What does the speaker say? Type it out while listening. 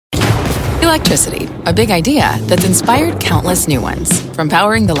Electricity, a big idea that's inspired countless new ones. From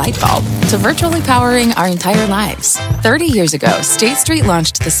powering the light bulb to virtually powering our entire lives. 30 years ago, State Street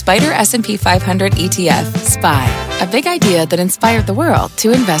launched the Spider S&P 500 ETF, SPY. A big idea that inspired the world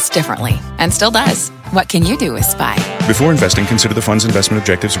to invest differently. And still does. What can you do with SPY? Before investing, consider the fund's investment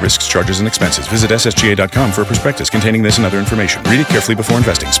objectives, risks, charges, and expenses. Visit ssga.com for a prospectus containing this and other information. Read it carefully before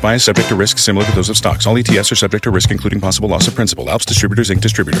investing. SPY is subject to risks similar to those of stocks. All ETFs are subject to risk, including possible loss of principal. Alps Distributors, Inc.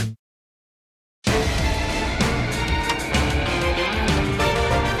 Distributor.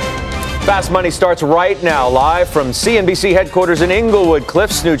 Fast Money starts right now, live from CNBC headquarters in Inglewood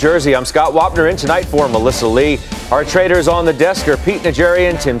Cliffs, New Jersey. I'm Scott Wapner, in tonight for Melissa Lee. Our traders on the desk are Pete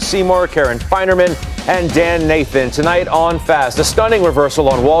Najarian, Tim Seymour, Karen Feinerman, and Dan Nathan. Tonight on Fast, a stunning reversal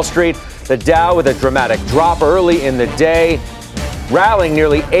on Wall Street. The Dow with a dramatic drop early in the day, rallying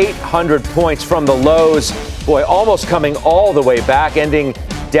nearly 800 points from the lows. Boy, almost coming all the way back, ending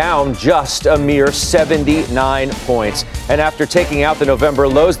down just a mere 79 points. And after taking out the November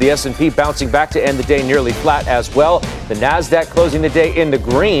lows, the S&P bouncing back to end the day nearly flat as well. The Nasdaq closing the day in the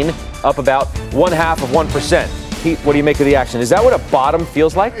green, up about 0.5%. Pete, what do you make of the action? Is that what a bottom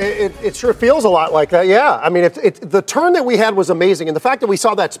feels like? It sure feels a lot like that, yeah. I mean, the turn that we had was amazing. And the fact that we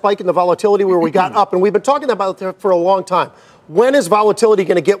saw that spike in the volatility where we got up, and we've been talking about it for a long time. When is volatility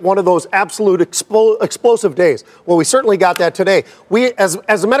going to get one of those absolute explosive days? Well, we certainly got that today. As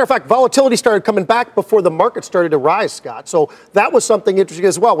a matter of fact, volatility started coming back before the market started to rise, Scott. So that was something interesting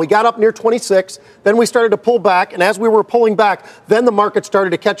as well. We got up near 26, then we started to pull back, and as we were pulling back, then the market started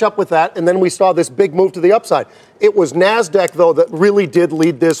to catch up with that, and then we saw this big move to the upside. It was NASDAQ, though, that really did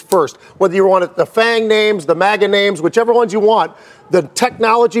lead this first. Whether you want the FANG names, the MAGA names, whichever ones you want, the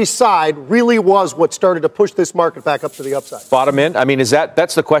technology side really was what started to push this market back up to the upside. Bottom in? I mean,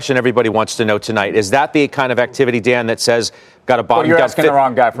 that's the question everybody wants to know tonight. Is that the kind of activity, Dan, that says got a bottom? Well, you're asking the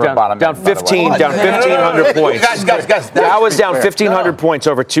wrong guy for a bottom. Down 1,500 points. Guys. That was down 1,500 points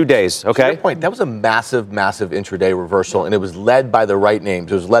over 2 days, okay? Point. That was a massive intraday reversal, and it was led by the right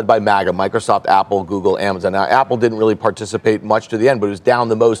names. It was led by MAGA, Microsoft, Apple, Google, Amazon. Now, Apple didn't really participate much to the end, but it was down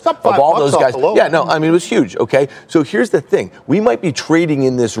the most of all those guys. Yeah, no, I mean, it was huge, okay? So here's the thing. We might be trading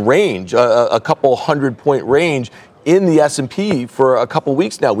in this range, a couple 100-point range, in the S&P for a couple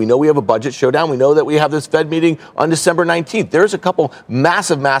weeks now. We know we have a budget showdown. We know that we have this Fed meeting on December 19th. There's a couple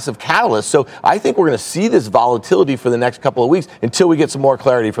massive catalysts. So I think we're going to see this volatility for the next couple of weeks until we get some more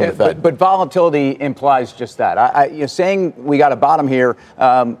clarity from the Fed. But volatility implies just that. You're saying we got a bottom here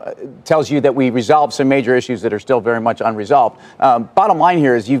tells you that we resolved some major issues that are still very much unresolved. Bottom line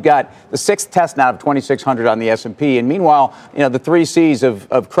here is you've got the sixth test now of 2,600 on the S&P. And meanwhile, the three C's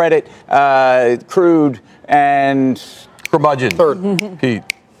of credit, crude, and curmudgeon. Third. Pete.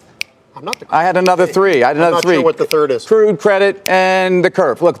 I had another three. I'm not sure what the third is. Crude, credit, and the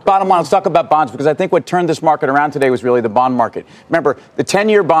curve. Look, bottom line, let's talk about bonds, because I think what turned this market around today was really the bond market. Remember, the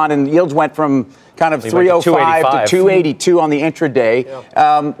 10-year bond and yields went from kind of 305 to 282 on the intraday.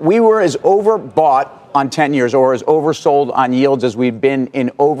 Yeah. We were as overbought on 10 years or as oversold on yields as we've been in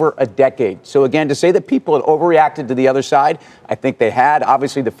over a decade. So again, to say that people had overreacted to the other side, I think they had.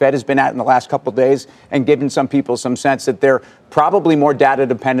 Obviously, the Fed has been at in the last couple of days and given some people some sense that they're probably more data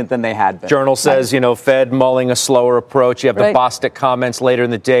dependent than they had been. Journal says, Fed mulling a slower approach. You have the Bostic comments later in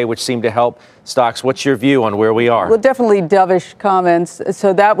the day, which seem to help stocks. What's your view on where we are? Well, definitely dovish comments.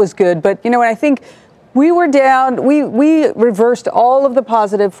 So that was good. But, I think we were down. We reversed all of the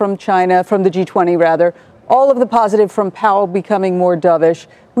positive from China, from the G20 rather, all of the positive from Powell becoming more dovish.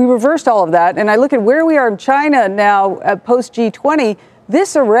 We reversed all of that. And I look at where we are in China now, post G20,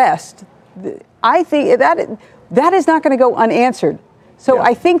 this arrest, I think that is not going to go unanswered. So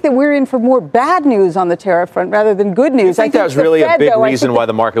I think that we're in for more bad news on the tariff front rather than good news. I think that was really a big reason why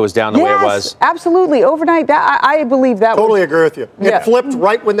the market was down the way it was. Absolutely. Overnight, I believe that Totally agree with you. It flipped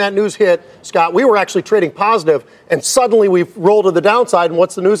right when that news hit, Scott. We were actually trading positive, and suddenly we rolled to the downside. And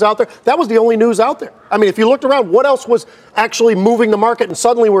what's the news out there? That was the only news out there. I mean, if you looked around, what else was actually moving the market? And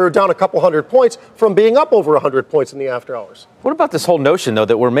suddenly we were down a couple hundred points from being up over 100 points in the after hours. What about this whole notion, though,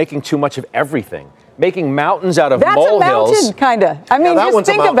 that we're making too much of everything? Making mountains out of molehills. That's a mountain, kind of. I mean, just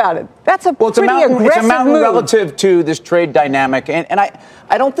think about it. That's a pretty aggressive move. It's a mountain relative to this trade dynamic. And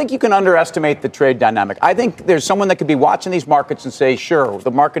I don't think you can underestimate the trade dynamic. I think there's someone that could be watching these markets and say, sure,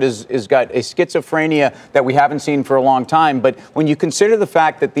 the market is got a schizophrenia that we haven't seen for a long time. But when you consider the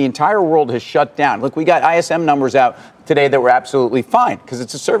fact that the entire world has shut down, look, we got ISM numbers out today that were absolutely fine because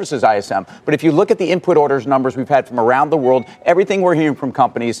it's a services ISM. But if you look at the input orders numbers we've had from around the world, everything we're hearing from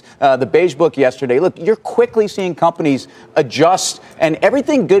companies, the Beige Book yesterday, look, you're quickly seeing companies adjust, and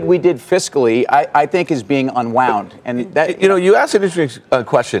everything good we did fiscally, I think, is being unwound. And that, you asked an interesting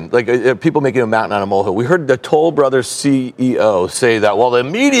question, like people making a mountain out of a molehill. We heard the Toll Brothers CEO say that, well, the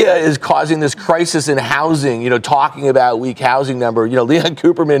media is causing this crisis in housing, talking about weak housing number. Leon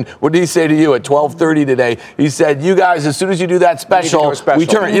Cooperman, what did he say to you at 12:30 today? He said, you guys, as soon as you do that special, we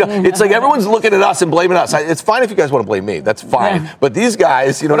turn. It's like everyone's looking at us and blaming us. It's fine if you guys want to blame me. That's fine. But these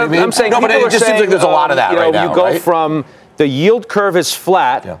guys, you know what I mean? I'm saying, but it just seems like there's a lot of that right now. You go from the yield curve is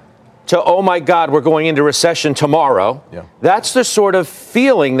flat to, oh my God, we're going into recession tomorrow. Yeah. That's the sort of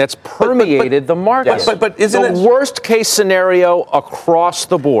feeling that's permeated the market. But isn't it the worst case scenario across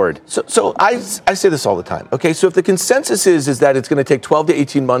the board? So I say this all the time. Okay, so if the consensus is that it's going to take 12 to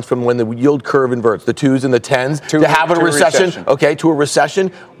 18 months from when the yield curve inverts, the 2s and the 10s, to have a recession, to a recession,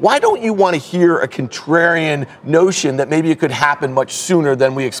 why don't you want to hear a contrarian notion that maybe it could happen much sooner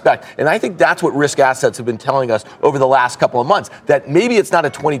than we expect? And I think that's what risk assets have been telling us over the last couple of months, that maybe it's not a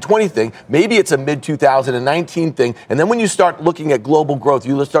 2020 thing, maybe it's a mid-2019 thing. And then when you start looking at global growth,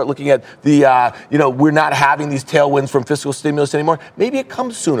 you start looking at the, we're not having these tailwinds from fiscal stimulus anymore, maybe it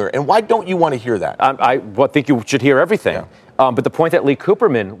comes sooner. And why don't you want to hear that? I think you should hear everything. Yeah. But the point that Lee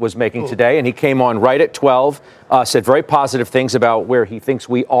Cooperman was making today, and he came on right at 12, said very positive things about where he thinks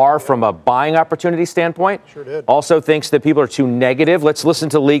we are from a buying opportunity standpoint. Sure did. Also thinks that people are too negative. Let's listen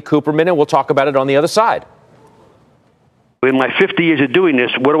to Lee Cooperman, and we'll talk about it on the other side. In my 50 years of doing this,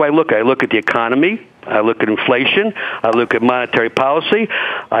 what do I look at? I look at the economy. I look at inflation. I look at monetary policy.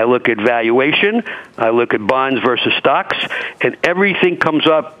 I look at valuation. I look at bonds versus stocks. And everything comes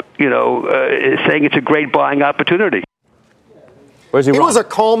up, saying it's a great buying opportunity. It was a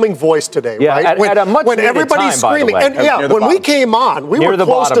calming voice today, right? At a much when everybody's screaming. And when we came on, we were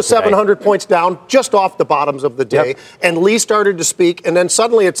close to 700 points down, just off the bottoms of the day. Yep. And Lee started to speak, and then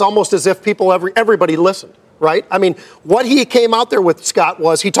suddenly it's almost as if everybody listened. Right? I mean, what he came out there with, Scott,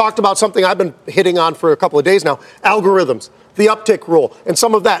 was he talked about something I've been hitting on for a couple of days now, algorithms, the uptick rule, and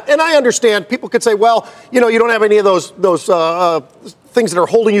some of that. And I understand people could say, well, you don't have any of those things that are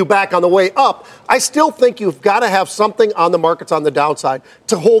holding you back on the way up. I still think you've got to have something on the markets on the downside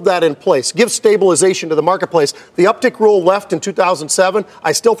to hold that in place, give stabilization to the marketplace. The uptick rule left in 2007.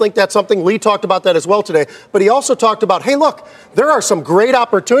 I still think that's something. Lee talked about that as well today. But he also talked about, hey, look, there are some great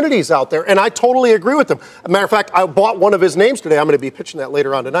opportunities out there, and I totally agree with him. As a matter of fact, I bought one of his names today. I'm going to be pitching that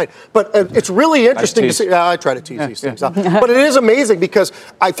later on tonight. But it's really interesting to see. I try to tease these things out. But it is amazing because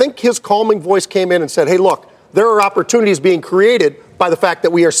I think his calming voice came in and said, hey, look, there are opportunities being created by the fact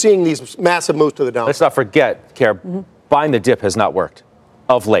that we are seeing these massive moves to the downside. Let's not forget, Kara, buying the dip has not worked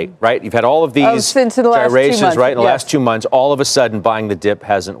of late, right? You've had all of these gyrations, right? In the last 2 months, all of a sudden, buying the dip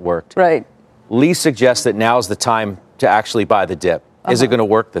hasn't worked. Right. Lee suggests that now's the time to actually buy the dip. Is it going to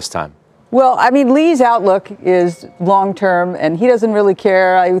work this time? Well, I mean, Lee's outlook is long-term, and he doesn't really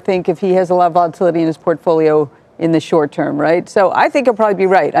care, I think, if he has a lot of volatility in his portfolio in the short term, right? So I think he'll probably be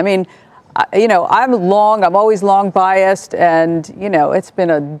right. I mean, I'm always long biased, and, it's been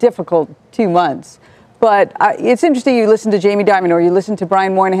a difficult 2 months. But it's interesting you listen to Jamie Dimon or you listen to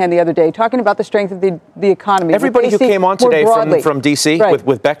Brian Moynihan the other day talking about the strength of the economy. Everybody who came on today from D.C.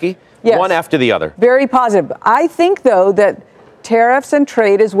 with Becky, one after the other. Very positive. I think, though, that tariffs and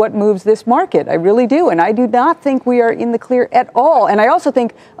trade is what moves this market. I really do. And I do not think we are in the clear at all. And I also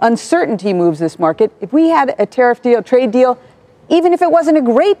think uncertainty moves this market. If we had a tariff deal, trade deal, even if it wasn't a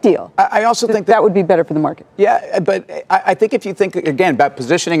great deal, I also think that would be better for the market. Yeah, but I think if you think, again, about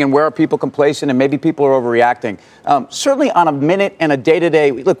positioning and where are people complacent and maybe people are overreacting, certainly on a minute and a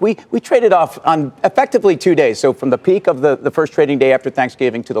day-to-day, look, we traded off on effectively 2 days. So from the peak of the first trading day after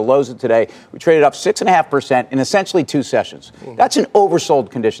Thanksgiving to the lows of today, we traded off 6.5% in essentially 2 sessions. Mm-hmm. That's an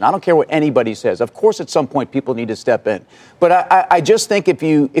oversold condition. I don't care what anybody says. Of course, at some point, people need to step in. But I just think if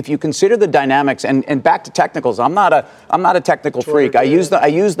you consider the dynamics and back to technicals, I'm not a technical freak. I use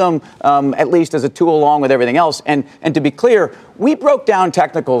them at least as a tool along with everything else. And to be clear, we broke down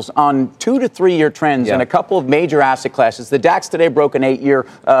technicals on 2 to 3 year trends in a couple of major asset classes. The DAX today broke an 8-year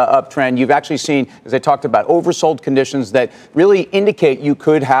uptrend. You've actually seen, as I talked about, oversold conditions that really indicate you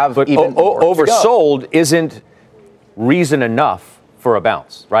could have even oversold isn't reason enough for a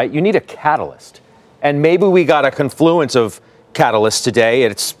bounce, right? You need a catalyst. And maybe we got a confluence of catalysts today.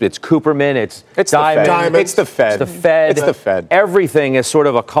 It's Cooperman, it's Dimon. It's the Fed. It's the Fed. Everything is sort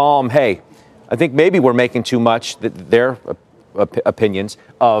of a calm, hey, I think maybe we're making too much, their opinions,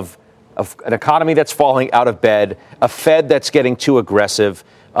 of an economy that's falling out of bed, a Fed that's getting too aggressive,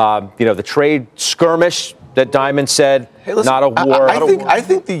 the trade skirmish that Dimon said, hey, listen, not a war. I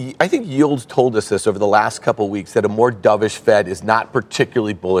think yields told us this over the last couple of weeks, that a more dovish Fed is not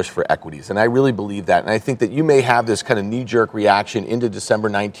particularly bullish for equities. And I really believe that. And I think that you may have this kind of knee-jerk reaction into December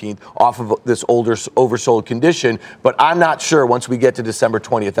 19th off of this older oversold condition. But I'm not sure once we get to December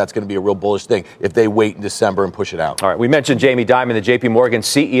 20th, that's going to be a real bullish thing if they wait in December and push it out. All right. We mentioned Jamie Dimon, the JP Morgan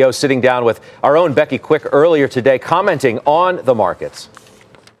CEO, sitting down with our own Becky Quick earlier today, commenting on the markets.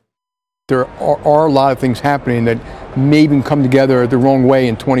 There are a lot of things happening that may even come together the wrong way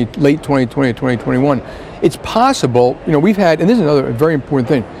in late 2020 and 2021. It's possible, we've had, and this is another very important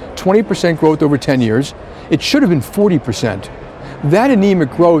thing, 20% growth over 10 years. It should have been 40%. That anemic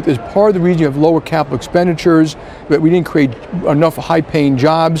growth is part of the reason you have lower capital expenditures, that we didn't create enough high-paying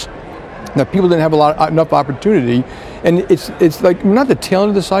jobs, that people didn't have enough opportunity. And it's like not the tail end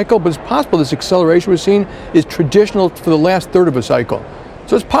of the cycle, but it's possible this acceleration we're seeing is traditional for the last third of a cycle.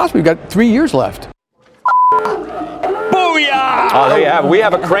 So it's possible we've got 3 years left. Booyah! Oh, there you have it. We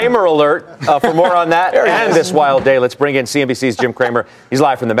have a Cramer alert for more on that and this wild day. Let's bring in CNBC's Jim Cramer. He's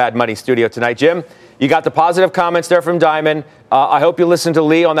live from the Mad Money studio tonight. Jim, you got the positive comments there from Dimon. I hope you listened to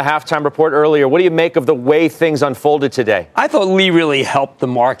Lee on the halftime report earlier. What do you make of the way things unfolded today? I thought Lee really helped the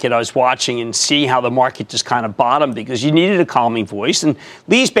market. I was watching and seeing how the market just kind of bottomed because you needed a calming voice. And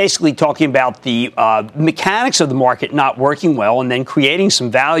Lee's basically talking about the mechanics of the market not working well and then creating some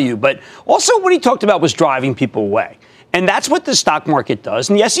value. But also what he talked about was driving people away. And that's what the stock market does.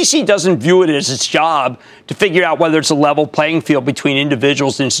 And the SEC doesn't view it as its job to figure out whether it's a level playing field between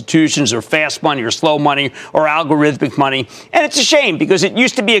individuals, institutions, or fast money, or slow money, or algorithmic money. And it's a shame because it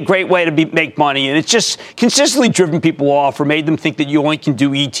used to be a great way to make money. And it's just consistently driven people off or made them think that you only can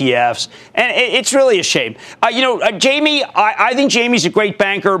do ETFs. And it's really a shame. Jamie, I think Jamie's a great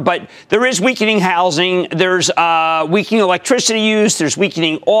banker, but there is weakening housing. There's weakening electricity use. There's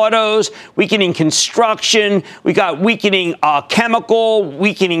weakening autos, weakening construction. We got weakening chemical,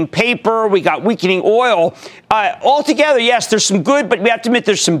 weakening paper, we got weakening oil. Altogether, yes, there's some good, but we have to admit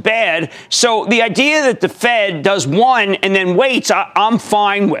there's some bad. So the idea that the Fed does one and then waits, I'm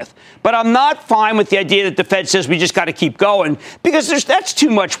fine with. But I'm not fine with the idea that the Fed says we just got to keep going because that's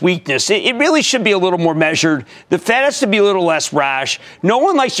too much weakness. It really should be a little more measured. The Fed has to be a little less rash. No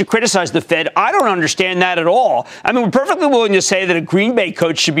one likes to criticize the Fed. I don't understand that at all. I mean, we're perfectly willing to say that a Green Bay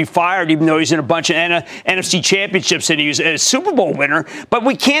coach should be fired even though he's in a bunch of NFC championships and he's a Super Bowl winner. But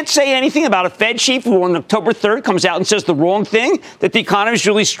we can't say anything about a Fed chief who on October 3rd comes out and says the wrong thing, that the economy is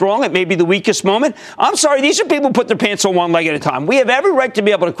really strong. It may be the weakest moment. I'm sorry. These are people who put their pants on one leg at a time. We have every right to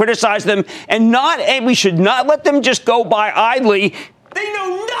be able to criticize them and we should not let them just go by idly. They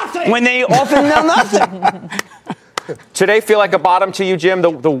know nothing when they often know nothing. Today feel like a bottom to you, Jim,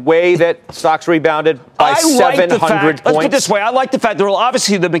 the way that stocks rebounded by 700 points? Let's put it this way. I like the fact that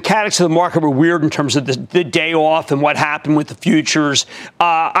obviously the mechanics of the market were weird in terms of the day off and what happened with the futures.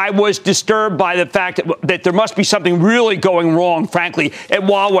 I was disturbed by the fact that there must be something really going wrong, frankly, at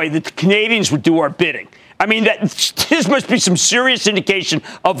Huawei, that the Canadians would do our bidding. I mean, this must be some serious indication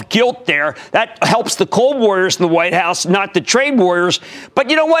of guilt there. That helps the cold warriors in the White House, not the trade warriors. But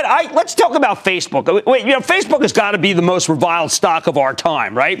you know what? Let's talk about Facebook. Facebook has got to be the most reviled stock of our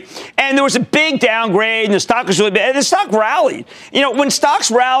time, right? And there was a big downgrade, and the stock was really bad. And the stock rallied. When stocks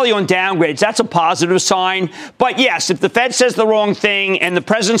rally on downgrades, that's a positive sign. But yes, if the Fed says the wrong thing and the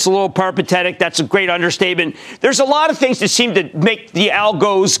president's a little peripatetic, that's a great understatement. There's a lot of things that seem to make the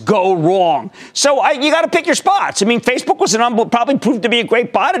algos go wrong. So you got to pick your spots. I mean, Facebook was probably proved to be a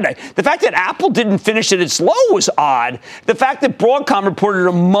great buy today. The fact that Apple didn't finish at its low was odd. The fact that Broadcom reported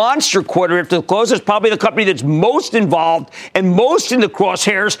a monster quarter after the close is probably the company that's most involved and most in the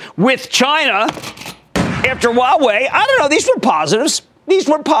crosshairs with China after Huawei. I don't know. These were positives.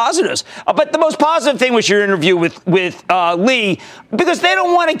 But the most positive thing was your interview with Lee, because they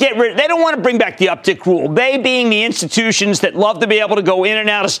don't want to bring back the uptick rule. They being the institutions that love to be able to go in and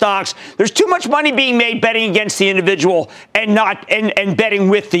out of stocks. There's too much money being made betting against the individual and betting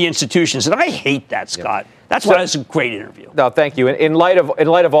with the institutions. And I hate that, Scott. Yeah. That's why it's a great interview. No, thank you. In light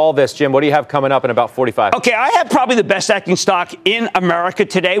of all this, Jim, what do you have coming up in about 45? Okay, I have probably the best acting stock in America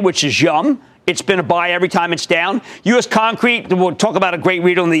today, which is Yum. It's been a buy every time it's down. U.S. Concrete, we'll talk about a great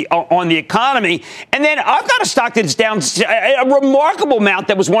read on the economy. And then I've got a stock that's down a remarkable amount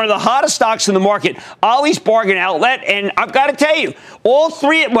that was one of the hottest stocks in the market, Ollie's Bargain Outlet. And I've got to tell you, all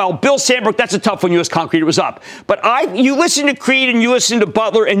three, Bill Sandbrook, that's a tough one, U.S. Concrete, it was up. But you listen to Creed and you listen to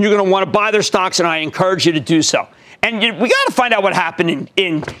Butler, and you're going to want to buy their stocks, and I encourage you to do so. And we got to find out what happened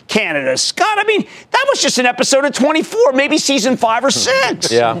in Canada. Scott, I mean, that was just an episode of 24, maybe season 5 or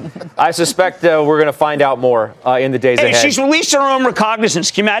 6. Yeah. I suspect we're going to find out more in the days ahead. She's released her own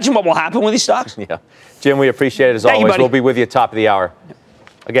recognizance. Can you imagine what will happen with these stocks? Yeah. Jim, we appreciate it as always. We'll be with you at top of the hour.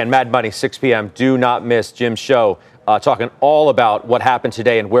 Again, Mad Money, 6 p.m. Do not miss Jim's show, talking all about what happened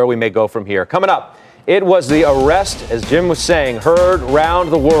today and where we may go from here. Coming up, it was the arrest, as Jim was saying, heard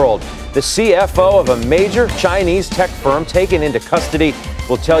round the world. The CFO of a major Chinese tech firm taken into custody.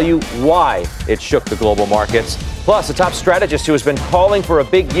 Will tell you why it shook the global markets. Plus, a top strategist who has been calling for a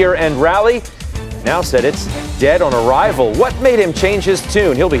big year-end rally now said it's dead on arrival. What made him change his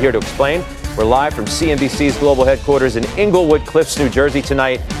tune? He'll be here to explain. We're live from CNBC's global headquarters in Englewood Cliffs, New Jersey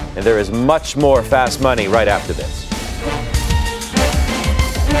tonight, and there is much more Fast Money right after this.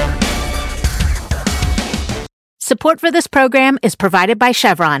 Support for this program is provided by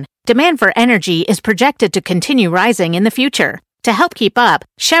Chevron. Demand for energy is projected to continue rising in the future. To help keep up,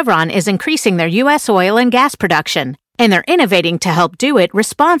 Chevron is increasing their U.S. oil and gas production, and they're innovating to help do it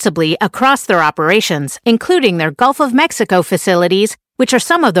responsibly across their operations, including their Gulf of Mexico facilities, which are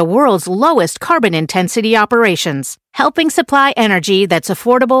some of the world's lowest carbon intensity operations, helping supply energy that's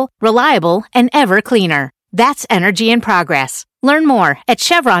affordable, reliable, and ever cleaner. That's energy in progress. Learn more at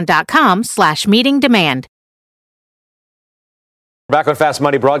chevron.com/meeting demand. Back on Fast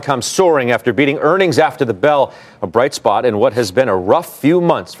Money, Broadcom soaring after beating earnings after the bell. A bright spot in what has been a rough few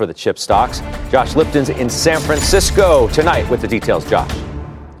months for the chip stocks. Josh Lipton's in San Francisco tonight with the details. Josh.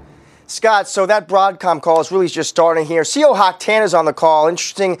 Scott, so that Broadcom call is really just starting here. CEO Hock Tan is on the call.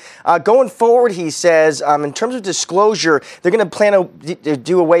 Interesting. Going forward, he says, in terms of disclosure, they're going to plan to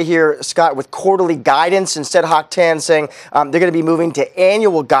do away here, Scott, with quarterly guidance. Instead, Hock Tan saying they're going to be moving to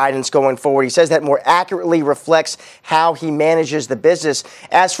annual guidance going forward. He says that more accurately reflects how he manages the business.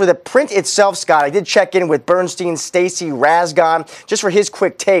 As for the print itself, Scott, I did check in with Bernstein's Stacy Rasgon just for his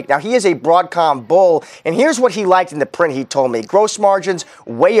quick take. Now, he is a Broadcom bull, and here's what he liked in the print, he told me. Gross margins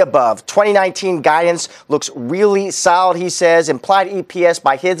way above. 2019 guidance looks really solid, he says. Implied EPS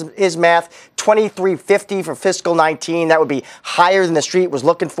by his math, $23.50 for fiscal 19. That would be higher than the street was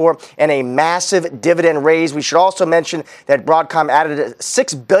looking for, and a massive dividend raise. We should also mention that Broadcom added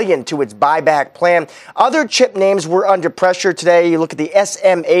 $6 billion to its buyback plan. Other chip names were under pressure today. You look at the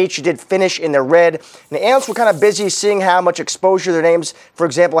SMH, it did finish in the red. And the analysts were kind of busy seeing how much exposure their names, for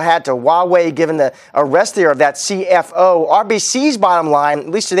example, had to Huawei, given the arrest there of that CFO. RBC's bottom line, at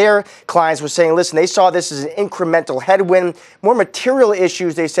least to their clients, was saying, listen, they saw this as an incremental headwind. More material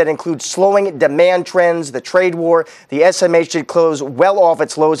issues, they said, include slowing demand trends, the trade war. The SMH did close well off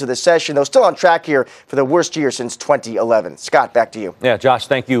its lows of the session, though still on track here for the worst year since 2011. Scott, back to you. Yeah, Josh,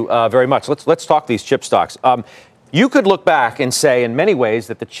 thank you very much. Let's talk these chip stocks. You could look back and say, in many ways,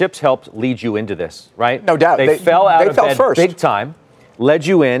 that the chips helped lead you into this, right? No doubt. They fell out of bed first. Big time, led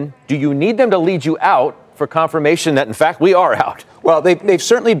you in. Do you need them to lead you out for confirmation that, in fact, we are out? Well, they've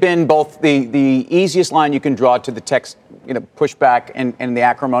certainly been both the easiest line you can draw to the text, pushback and the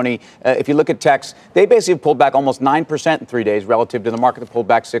acrimony. If you look at techs, they basically have pulled back almost 9% in 3 days relative to the market that pulled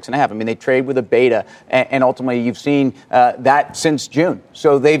back 6.5%. I mean, they trade with a beta, and ultimately you've seen that since June.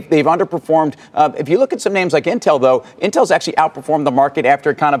 So they've underperformed. If you look at some names like Intel, though, Intel's actually outperformed the market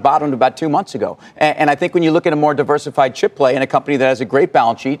after it kind of bottomed about 2 months ago. And I think when you look at a more diversified chip play and a company that has a great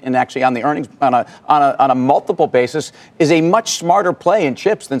balance sheet and actually on the earnings on a multiple basis is a much smarter play in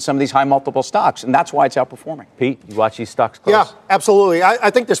chips than some of these high multiple stocks, and that's why it's outperforming. Pete, you watch these stocks close? Yeah, absolutely. I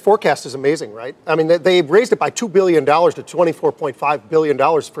think this forecast is amazing, right? I mean, they raised it by $2 billion to $24.5 billion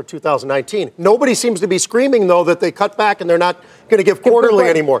for 2019. Nobody seems to be screaming, though, that they cut back and they're not going to give quarterly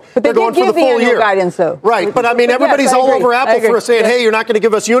anymore. But they're going for the full year. Guidance, though. Right, but I mean, everybody's all over Apple for saying, hey, you're not going to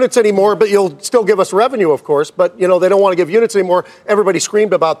give us units anymore, but you'll still give us revenue, of course. But, they don't want to give units anymore. Everybody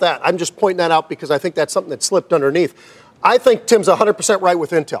screamed about that. I'm just pointing that out because I think that's something that slipped underneath. I think Tim's 100% right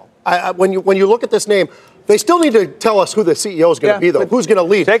with Intel. When you look at this name, they still need to tell us who the CEO is going to be, though. Who's going to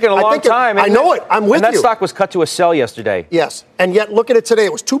lead? Taking a long time. I know it. I'm with you. And that stock was cut to a sell yesterday. Yes. And yet, look at it today.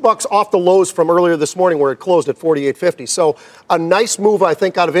 It was $2 off the lows from earlier this morning where it closed at $48.50. So a nice move, I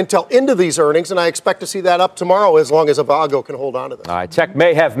think, out of Intel into these earnings, and I expect to see that up tomorrow as long as Avago can hold on to them. All right. Tech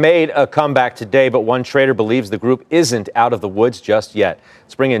may have made a comeback today, but one trader believes the group isn't out of the woods just yet.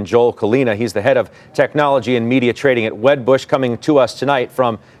 Let's bring in Joel Kalina. He's the head of technology and media trading at Wedbush, coming to us tonight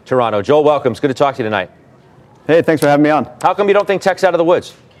from Toronto. Joel, welcome. It's good to talk to you tonight. Hey, thanks for having me on. How come you don't think tech's out of the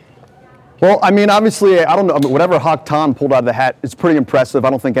woods? Well, I mean, obviously, I don't know. Whatever Hock Tan pulled out of the hat is pretty impressive. I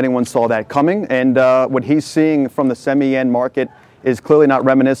don't think anyone saw that coming. And what he's seeing from the semi-end market is clearly not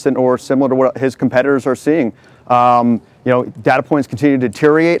reminiscent or similar to what his competitors are seeing. Data points continue to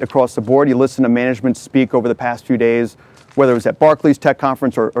deteriorate across the board. You listen to management speak over the past few days, whether it was at Barclays Tech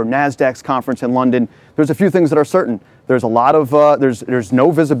Conference or NASDAQ's conference in London. There's a few things that are certain. There's a lot of there's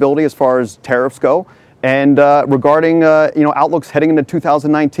no visibility as far as tariffs go, and regarding outlooks heading into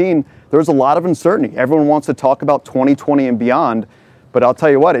 2019, there's a lot of uncertainty. Everyone wants to talk about 2020 and beyond, but I'll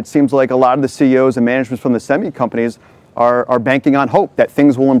tell you what, it seems like a lot of the CEOs and managements from the semi companies are banking on hope that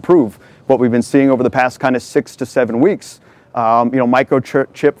things will improve. What we've been seeing over the past kind of 6 to 7 weeks.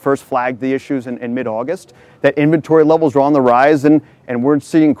 Microchip first flagged the issues in mid-August, that inventory levels are on the rise, and we're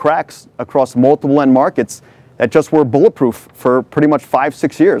seeing cracks across multiple end markets that just were bulletproof for pretty much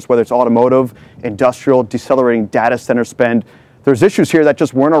 5-6 years, whether it's automotive, industrial, decelerating data center spend. There's issues here that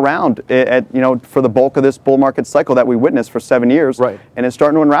just weren't around for the bulk of this bull market cycle that we witnessed for 7 years, right? And it's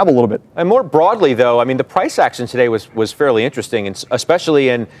starting to unravel a little bit. And more broadly, though, I mean, the price action today was fairly interesting, and especially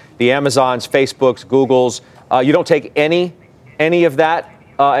in the Amazons, Facebooks, Googles. You don't take any of that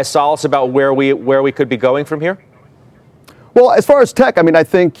as solace about where we could be going from here? Well, as far as tech, I mean, I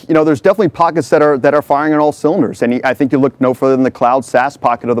think there's definitely pockets that are firing on all cylinders, and I think you look no further than the cloud SaaS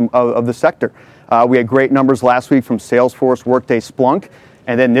pocket of the sector. We had great numbers last week from Salesforce, Workday, Splunk,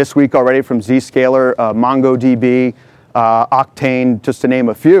 and then this week already from Zscaler, MongoDB, Octane, just to name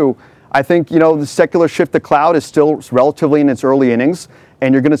a few. I think the secular shift to cloud is still relatively in its early innings,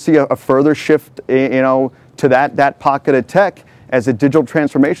 and you're going to see a further shift, to that pocket of tech as the digital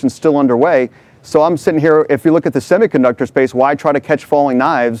transformation is still underway. So I'm sitting here, if you look at the semiconductor space, why try to catch falling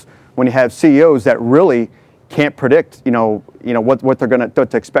knives when you have CEOs that really can't predict, what they're going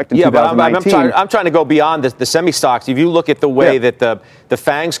to expect in 2019? But I'm trying to go beyond the semi stocks. If you look at the way that the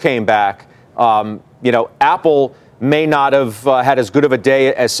FANGs came back, Apple may not have had as good of a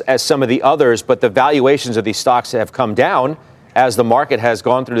day as some of the others, but the valuations of these stocks have come down as the market has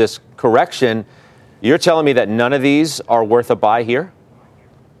gone through this correction. You're telling me that none of these are worth a buy here?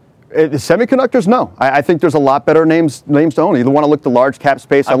 The semiconductors, no. I think there's a lot better names to own. You want to look at the large cap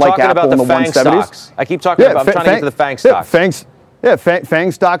space. I like Apple in the 170s. Stocks. I keep talking about. I'm trying to get to the FANG stocks.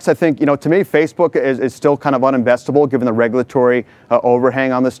 FANG stocks. I think to me, Facebook is still kind of uninvestable given the regulatory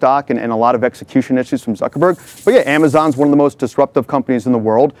overhang on the stock and a lot of execution issues from Zuckerberg. But yeah, Amazon's one of the most disruptive companies in the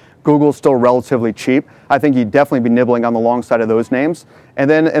world. Google's still relatively cheap. I think you'd definitely be nibbling on the long side of those names. And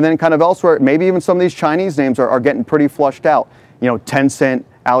then kind of elsewhere, maybe even some of these Chinese names are getting pretty flushed out. Tencent,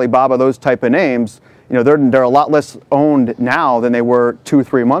 Alibaba, those type of names, they're a lot less owned now than they were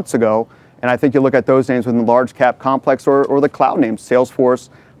 2-3 months ago. And I think you look at those names within the large cap complex or the cloud names, Salesforce,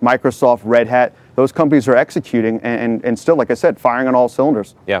 Microsoft, Red Hat, those companies are executing and still, like I said, firing on all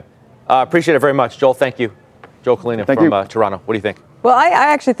cylinders. Yeah. Appreciate it very much. Joel, thank you. Joel Collina from Toronto. What do you think? Well, I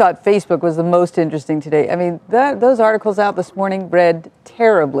actually thought Facebook was the most interesting today. I mean, those articles out this morning read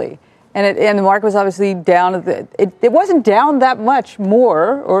terribly. And the market was obviously down. It wasn't down that much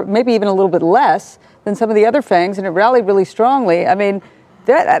more, or maybe even a little bit less than some of the other FANGs, and it rallied really strongly. I mean,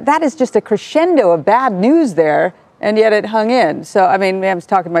 that is just a crescendo of bad news there, and yet it hung in. So, I mean, I was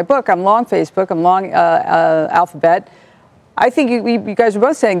talking in my book, I'm long Facebook, I'm long Alphabet. I think you guys are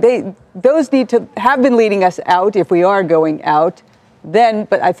both saying those need to have been leading us out if we are going out.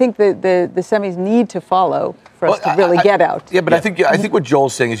 But I think the semis need to follow for us to really get out. Yeah, but I think what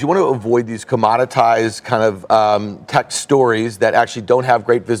Joel's saying is you want to avoid these commoditized kind of tech stories that actually don't have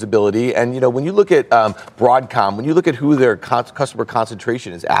great visibility. And when you look at Broadcom, when you look at who their customer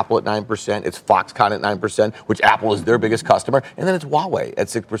concentration is, Apple at 9%, it's Foxconn at 9%, which Apple is their biggest customer, and then it's Huawei at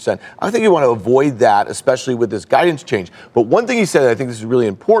 6%. I think you want to avoid that, especially with this guidance change. But one thing he said, I think this is really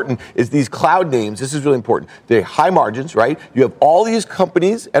important, is these cloud names. This is really important. They're high margins, right? You have all these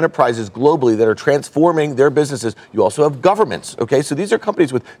companies, enterprises globally that are transforming their businesses. You also have governments, okay? So these are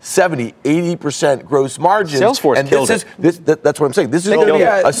companies with 70, 80% gross margins. Salesforce and killed it. That's what I'm saying. This is going to be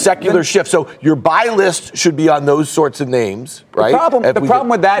a secular shift. So your buy list should be on those sorts of names, right? The problem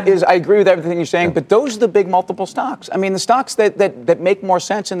with that is I agree with everything you're saying, but those are the big multiple stocks. I mean, the stocks that make more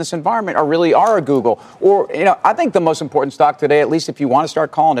sense in this environment are a Google. Or, I think the most important stock today, at least if you want to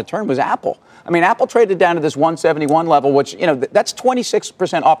start calling a turn, was Apple. I mean, Apple traded down to this 171 level, which, that's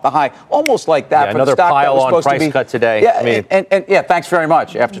 26% off the high, almost like that. Yeah, another pile on price cut today. Yeah, and thanks very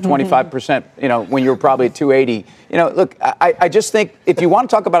much. After 25%, when you were probably at 280. Look, I just think if you want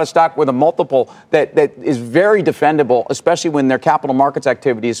to talk about a stock with a multiple that is very defendable, especially when their capital markets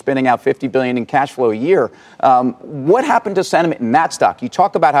activity is spinning out $50 billion in cash flow a year, what happened to sentiment in that stock? You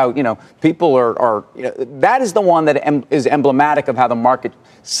talk about how, people are that is the one that is emblematic of how the market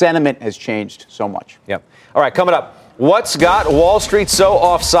sentiment has changed so much. Yep. All right, coming up. What's got Wall Street so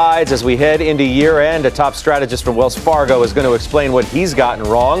offsides as we head into year end? A top strategist from Wells Fargo is going to explain what he's gotten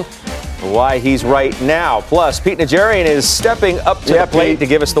wrong. why he's right now. Plus, Pete Najarian is stepping up to the plate to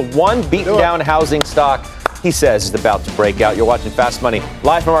give us the one beaten down housing stock he says is about to break out. You're watching Fast Money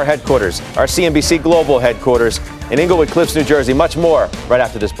live from our headquarters, our CNBC Global headquarters in Englewood Cliffs, New Jersey. Much more right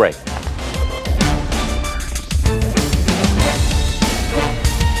after this break.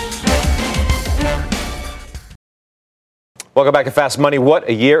 Welcome back to Fast Money. What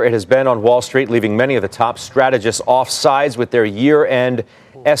a year it has been on Wall Street, leaving many of the top strategists off sides with their year-end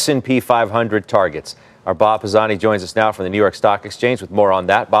S&P 500 targets. Our Bob Pisani joins us now from the New York Stock Exchange with more on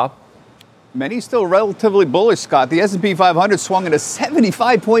that. Bob? Many still relatively bullish, Scott. The S&P 500 swung in a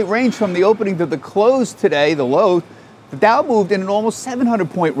 75-point range from the opening to the close today, the low. The Dow moved in an almost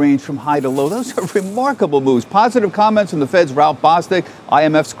 700-point range from high to low. Those are remarkable moves. Positive comments from the Fed's Ralph Bostic,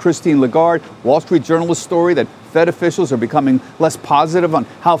 IMF's Christine Lagarde, Wall Street Journal's story that Fed officials are becoming less positive on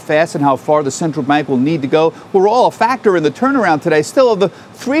how fast and how far the central bank will need to go were all a factor in the turnaround today. Still, of the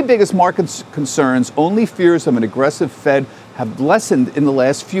three biggest market concerns, only fears of an aggressive Fed have lessened in the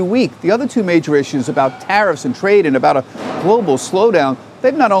last few weeks. The other two major issues about tariffs and trade and about a global slowdown,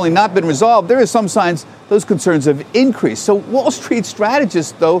 they've not only not been resolved, there are some signs those concerns have increased. So Wall Street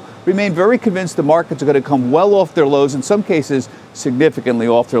strategists, though, remain very convinced the markets are going to come well off their lows, in some cases significantly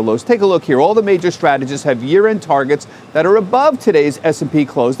off their lows. Take a look here. All the major strategists have year-end targets that are above today's S&P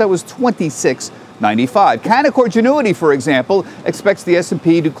close. That was 26.95. Canaccord Genuity, for example, expects the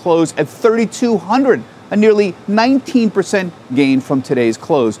S&P to close at 3,200. A nearly 19% gain from today's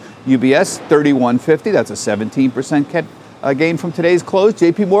close. UBS, 3150, that's a 17% gain from today's close.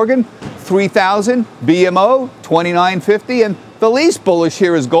 JP Morgan, 3,000. BMO, 2950. And the least bullish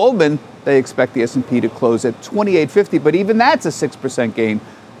here is Goldman. They expect the S&P to close at 2850, but even that's a 6% gain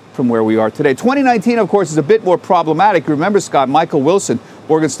from where we are today. 2019, of course, is a bit more problematic. Remember, Scott, Michael Wilson,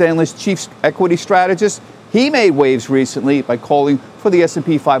 Morgan Stanley's chief equity strategist, he made waves recently by calling for the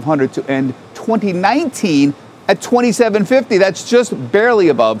S&P 500 to end 2019 at 2750. That's just barely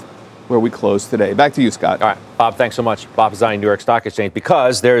above where we closed today. Back to you, Scott. All right, Bob, thanks so much. Bob Pisani, New York Stock Exchange,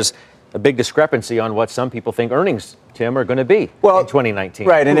 because there's a big discrepancy on what some people think earnings, Tim, are going to be in 2019.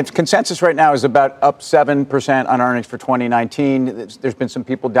 Right, and its consensus right now is about up 7% on earnings for 2019. There's been some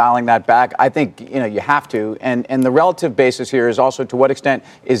people dialing that back. I think, you have to. And the relative basis here is also to what extent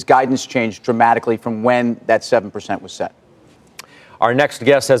is guidance changed dramatically from when that 7% was set. Our next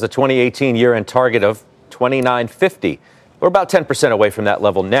guest has a 2018 year-end target of 2950. We're about 10% away from that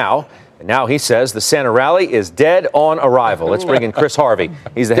level now. And now he says the Santa rally is dead on arrival. Let's bring in Chris Harvey.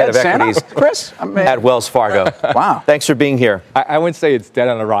 He's the head of equities Chris? at Wells Fargo. Wow. Thanks for being here. I wouldn't say it's dead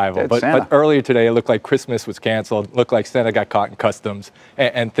on arrival, but earlier today it looked like Christmas was canceled, looked like Santa got caught in customs,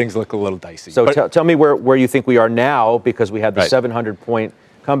 and things look a little dicey. So tell me where you think we are now, because we had the 700-point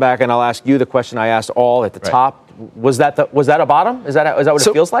comeback, and I'll ask you the question I asked all at the top. Was that a bottom? Is that what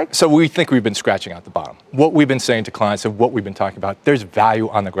it feels like? So we think we've been scratching out the bottom. What we've been saying to clients and what we've been talking about, there's value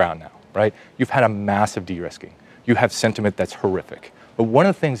on the ground now, right? You've had a massive de-risking. You have sentiment that's horrific. But one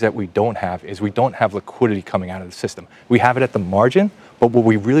of the things that we don't have is we don't have liquidity coming out of the system. We have it at the margin, but what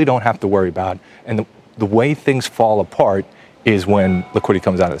we really don't have to worry about, and the way things fall apart is when liquidity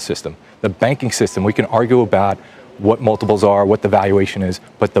comes out of the system. The banking system, we can argue about what multiples are, what the valuation is,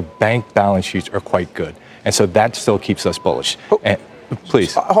 but the bank balance sheets are quite good. And so that still keeps us bullish. And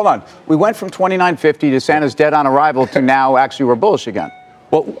please. Hold on. We went from 2950 to Santa's dead on arrival to now actually we're bullish again.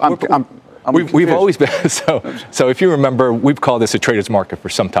 Well, we've always been, so if you remember, we've called this a trader's market for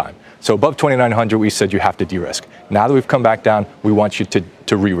some time. So above 2,900, we said you have to de-risk. Now that we've come back down, we want you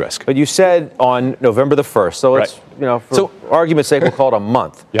to re-risk. But you said on November the 1st, so it's, for argument's sake, we'll call it a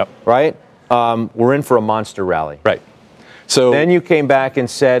month. Yep. Right? We're in for a monster rally. Right. So then you came back and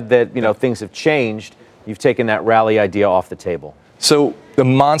said that, things have changed. You've taken that rally idea off the table. So the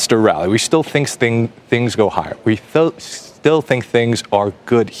monster rally, we still think things go higher. We still think things are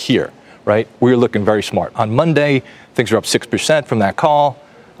good here, right? We're looking very smart. On Monday, things are up 6% from that call.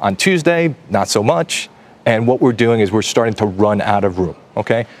 On Tuesday, not so much. And what we're doing is we're starting to run out of room,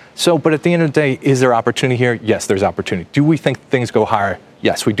 okay? So, but at the end of the day, is there opportunity here? Yes, there's opportunity. Do we think things go higher?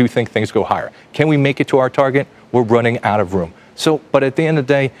 Yes, we do think things go higher. Can we make it to our target? We're running out of room. So, but at the end of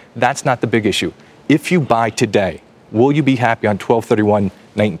the day, that's not the big issue. If you buy today, will you be happy on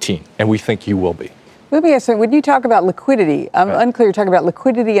 12/31/19? And we think you will be. Let me ask you, when you talk about liquidity, I'm unclear, you're talking about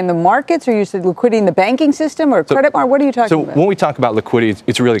liquidity in the markets, or you said liquidity in the banking system or credit market? What are you talking about? So when we talk about liquidity,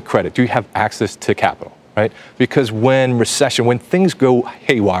 it's really credit. Do you have access to capital, right? Because when things go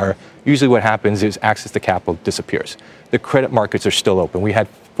haywire, usually what happens is access to capital disappears. The credit markets are still open. We had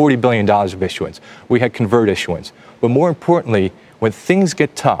 $40 billion of issuance. We had convert issuance. But more importantly, when things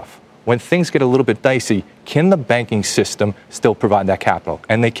get tough, when things get a little bit dicey, can the banking system still provide that capital?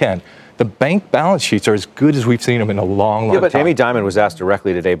 And they can. The bank balance sheets are as good as we've seen them in a long time. Jamie Dimon was asked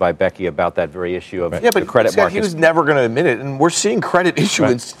directly today by Becky about that very issue of the credit Scott, markets. He was never going to admit it, and we're seeing credit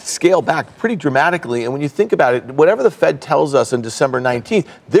issuance scale back pretty dramatically. And when you think about it, whatever the Fed tells us on December 19th,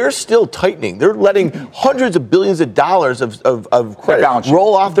 they're still tightening. They're letting hundreds of billions of dollars of credit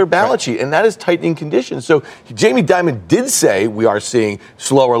roll off their balance sheet, and that is tightening conditions. So Jamie Dimon did say we are seeing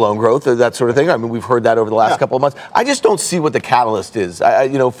slower loan growth, that sort of thing. I mean, we've heard that over the last couple of months. I just don't see what the catalyst is.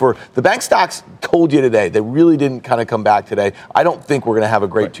 For the bank stocks told you today, they really didn't kind of come back today. I don't think we're going to have a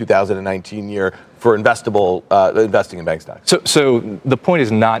great 2019 year for investing in bank stocks. So the point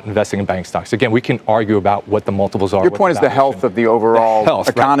is not investing in bank stocks. Again, we can argue about what the multiples are. Your point is the health of the overall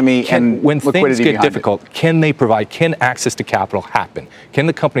economy and when things get difficult, can access to capital happen? Can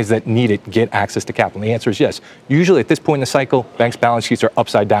the companies that need it get access to capital? And the answer is yes. Usually at this point in the cycle, banks' balance sheets are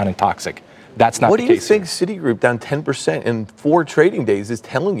upside down and toxic. That's not the case. What do you think Citigroup down 10% in 4 trading days is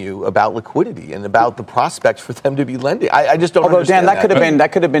telling you about liquidity and about the prospects for them to be lending? I just don't understand. Dan,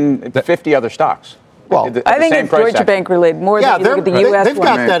 that could have been 50 other stocks. Well, I think it's Deutsche Bank related more than you look at the U.S. They've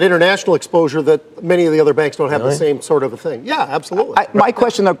got that international exposure that many of the other banks don't have the same sort of a thing. Yeah, absolutely. My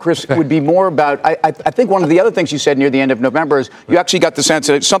question, though, Chris, would be more about, I think one of the other things you said near the end of November is you actually got the sense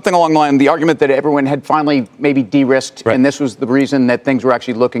that something along the line, the argument that everyone had finally maybe de-risked, and this was the reason that things were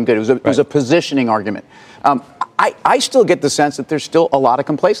actually looking good. It was a positioning argument. I still get the sense that there's still a lot of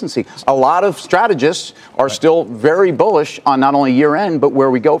complacency. A lot of strategists are still very bullish on not only year end, but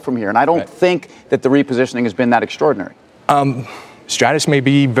where we go from here. And I don't think that the repositioning has been that extraordinary. Strategists may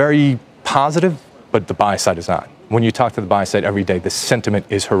be very positive, but the buy side is not. When you talk to the buy side every day, the sentiment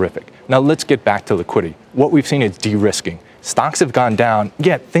is horrific. Now let's get back to liquidity. What we've seen is de-risking. Stocks have gone down.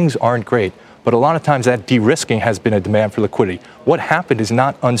 Yeah, things aren't great. But a lot of times that de-risking has been a demand for liquidity. What happened is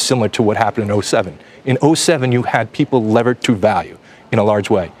not unsimilar to what happened in 07. In 07, you had people levered to value in a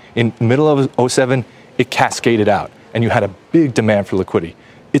large way. In the middle of 07, it cascaded out, and you had a big demand for liquidity.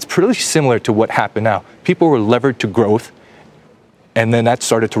 It's pretty similar to what happened now. People were levered to growth, and then that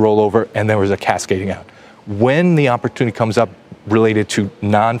started to roll over, and there was a cascading out. When the opportunity comes up related to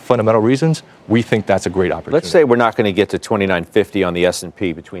non-fundamental reasons, we think that's a great opportunity. Let's say we're not going to get to 2950 on the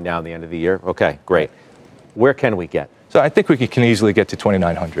S&P between now and the end of the year. Okay, great. Where can we get? So I think we can easily get to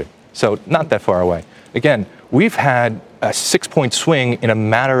 2900. So not that far away. Again, we've had a 6-point swing in a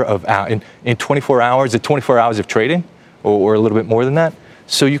matter of in 24 hours, 24 hours of trading, or a little bit more than that.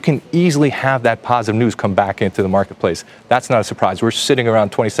 So you can easily have that positive news come back into the marketplace. That's not a surprise. We're sitting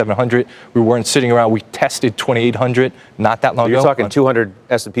around 2,700. We weren't sitting around. We tested 2,800 not that long ago. You're talking 200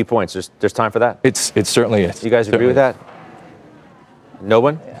 S&P points. There's time for that? It certainly is. You guys agree with that? No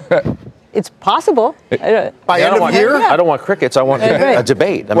one? It's possible. By end of year? I don't want crickets. I want a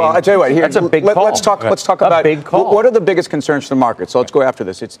debate. I tell you what. Here, that's a big call. Let's talk about big call. What are the biggest concerns for the market? So let's go after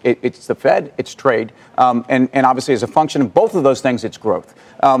this. It's the Fed. It's trade, and obviously as a function of both of those things, it's growth.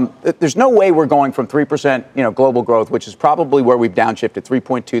 There's no way we're going from 3%, global growth, which is probably where we've downshifted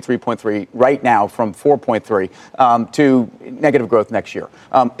 3.2, 3.3 right now from 4.3 to negative growth next year.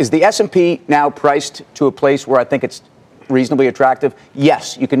 Is the S&P now priced to a place where I think it's reasonably attractive?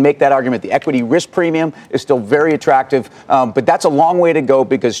 Yes, you can make that argument. The equity risk premium is still very attractive, but that's a long way to go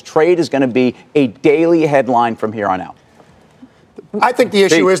because trade is going to be a daily headline from here on out. I think the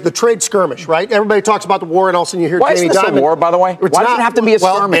issue is the trade skirmish, right? Everybody talks about the war, and all of a sudden you hear Why Jamie is this Dimon. A war, by the way? Why does it have to be a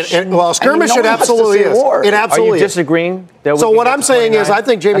skirmish? Skirmish it absolutely is. It absolutely is. Are you disagreeing? So what I'm saying is I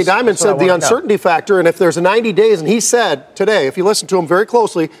think Jamie Dimon said the uncertainty factor, and if there's a 90 days, and he said today, if you listen to him very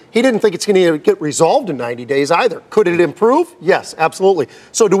closely, he didn't think it's going to get resolved in 90 days either. Could it improve? Yes, absolutely.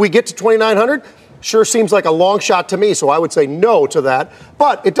 So do we get to 2,900? Sure seems like a long shot to me, so I would say no to that.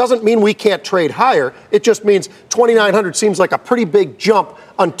 But it doesn't mean we can't trade higher. It just means 2,900 seems like a pretty big jump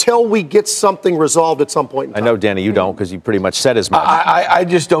until we get something resolved at some point in time. I know, Danny, you don't because you pretty much said as much. I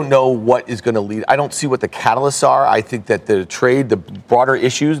just don't know what is going to lead. I don't see what the catalysts are. I think that the trade, the broader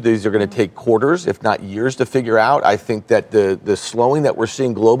issues, these are going to take quarters, if not years, to figure out. I think that the slowing that we're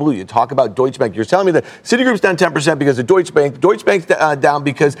seeing globally, you talk about Deutsche Bank. You're telling me that Citigroup's down 10% because of Deutsche Bank. Deutsche Bank's down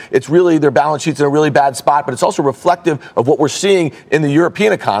because it's really their balance sheet's in a really bad spot, but it's also reflective of what we're seeing in the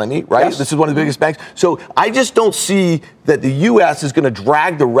European economy, right? Yes. This is one of the biggest banks. So I just don't see that the U.S. is going to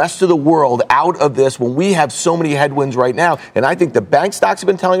drag the rest of the world out of this when we have so many headwinds right now. And I think the bank stocks have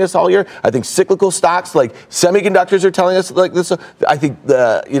been telling us all year. I think cyclical stocks like semiconductors are telling us like this. I think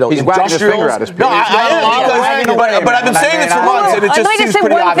the He's wagging his finger at us. No, but I've been saying this for months, and it just seems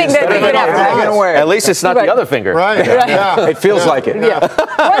pretty obvious. At least it's not the other finger. Right. Yeah. It feels like it. Yeah.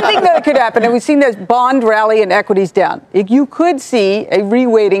 One thing that could happen, and we've seen this bond rally and equities down. You could see a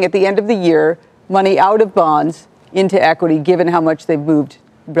reweighting at the end of the year, money out of bonds into equity, given how much they've moved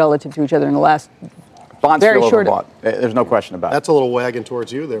relative to each other in the last Bonds very feel short. overbought. There's no question about it. That's a little wagon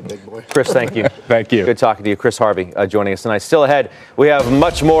towards you there, big boy. Chris, thank you. Thank you. Good talking to you. Chris Harvey joining us tonight. Still ahead, we have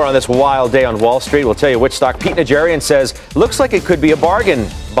much more on this wild day on Wall Street. We'll tell you which stock Pete Najarian says looks like it could be a bargain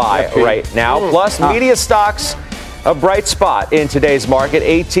buy right now. Plus, media stocks, a bright spot in today's market.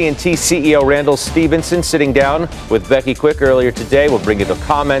 AT&T CEO Randall Stephenson sitting down with Becky Quick earlier today. We'll bring you the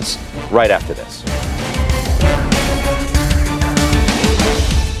comments right after this.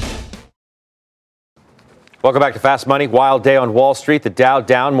 Welcome back to Fast Money. Wild day on Wall Street. The Dow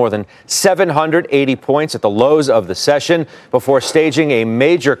down more than 780 points at the lows of the session before staging a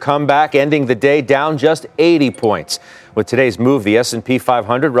major comeback, ending the day down just 80 points. With today's move, the S&P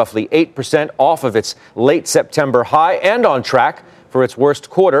 500 roughly 8% off of its late September high and on track for its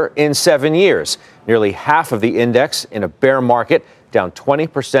worst quarter in 7 years. Nearly half of the index in a bear market, down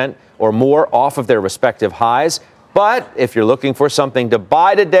 20% or more off of their respective highs. But if you're looking for something to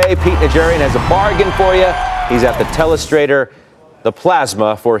buy today, Pete Najarian has a bargain for you. He's at the Telestrator, the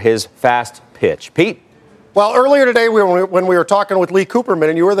Plasma, for his fast pitch. Pete? Well, earlier today, when we were talking with Lee Cooperman,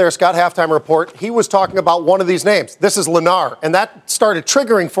 and you were there, Scott, halftime report, he was talking about one of these names. This is Lennar, and that started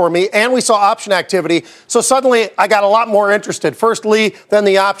triggering for me, and we saw option activity. So suddenly, I got a lot more interested. First Lee, then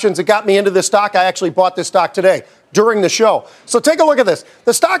the options. It got me into this stock. I actually bought this stock today during the show. So take a look at this.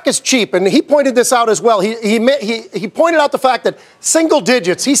 The stock is cheap, and he pointed this out as well. He pointed out the fact that single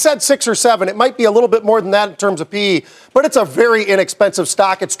digits, he said 6 or 7. It might be a little bit more than that in terms of PE, but it's a very inexpensive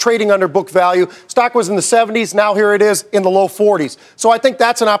stock. It's trading under book value. Stock was in the 70s. Now here it is in the low 40s. So I think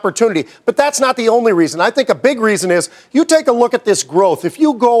that's an opportunity. But that's not the only reason. I think a big reason is you take a look at this growth. If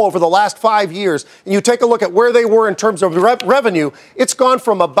you go over the last 5 years and you take a look at where they were in terms of revenue, it's gone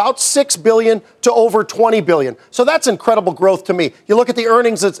from about $6 billion to over $20 billion. So that's incredible growth to me. You look at the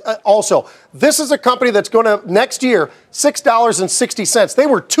earnings also. This is a company that's going to, next year, $6.60. They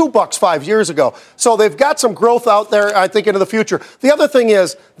were $2 5 years ago. So they've got some growth out there, I think, into the future. The other thing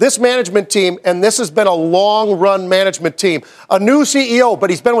is this management team, and this has been a long-run management team, a new CEO,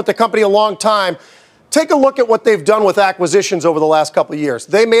 but he's been with the company a long time. Take a look at what they've done with acquisitions over the last couple of years.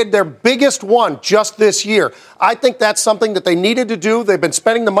 They made their biggest one just this year. I think that's something that they needed to do. They've been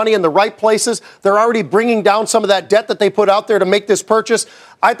spending the money in the right places. They're already bringing down some of that debt that they put out there to make this purchase.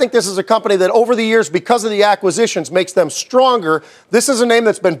 I think this is a company that over the years, because of the acquisitions, makes them stronger. This is a name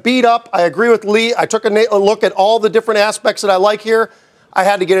that's been beat up. I agree with Lee. I took a look at all the different aspects that I like here. I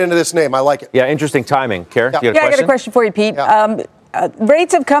had to get into this name. I like it. Yeah, interesting timing. Karen, I got a question for you, Pete. Yeah.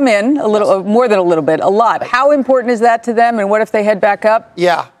 Rates have come in a little, more than a little bit, a lot. How important is that to them, and what if they head back up?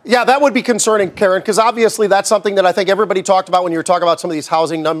 Yeah, that would be concerning, Karen, because obviously that's something that I think everybody talked about when you were talking about some of these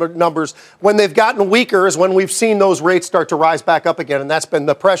housing numbers. When they've gotten weaker is when we've seen those rates start to rise back up again, and that's been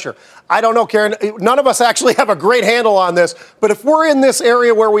the pressure. I don't know, Karen. None of us actually have a great handle on this, but if we're in this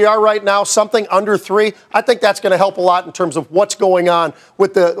area where we are right now, something under 3, I think that's going to help a lot in terms of what's going on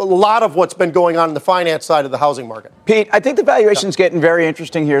with a lot of what's been going on in the finance side of the housing market. Pete, I think the valuation's getting very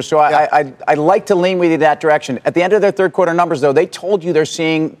interesting here, so I'd like to lean with you that direction. At the end of their third quarter numbers, though, they told you they're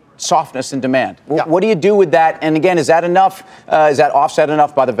seeing softness in demand. What do you do with that? And again, is that enough? Is that offset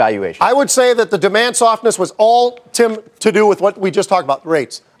enough by the valuation? I would say that the demand softness was all, Tim, to do with what we just talked about,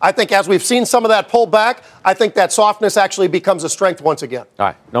 rates. I think as we've seen some of that pull back, I think that softness actually becomes a strength once again. All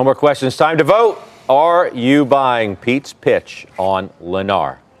right, no more questions. Time to vote. Are you buying Pete's pitch on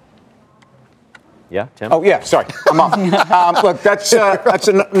Lennar? Yeah, Tim? Oh, yeah, sorry. I'm off. Look, that's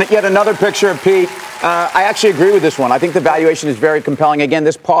yet another picture of Pete. I actually agree with this one. I think the valuation is very compelling. Again,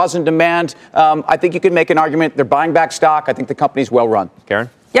 this pause in demand, I think you could make an argument. They're buying back stock. I think the company's well run. Karen?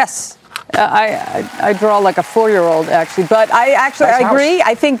 Yes. I draw like a 4-year-old, actually. But I agree.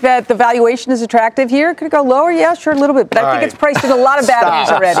 I think that the valuation is attractive here. Could it go lower? Yeah, sure, a little bit. But I think it's priced in a lot of bad news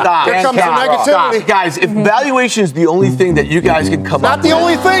already. Here comes the negativity. Guys, if valuation is the only thing that you guys can come up with. Not the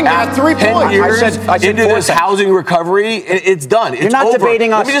only thing. You got 3 points. Years into this housing recovery, it's done. It's You're not over.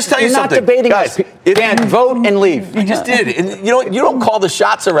 debating us. Let me just tell you You're something. Not debating guys, us. Dan, vote and leave. You just did. And you don't call the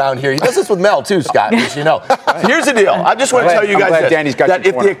shots around here. He does this with Mel, too, Scott, as you know. Here's the deal. I just want to tell you guys that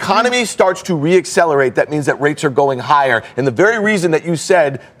if the economy starts to reaccelerate, that means that rates are going higher. And the very reason that you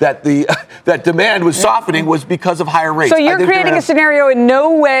said that that demand was softening was because of higher rates. So you're creating a scenario in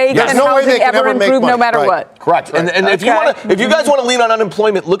no way can housing ever improve no matter what. Correct. Right. And if you guys want to lean on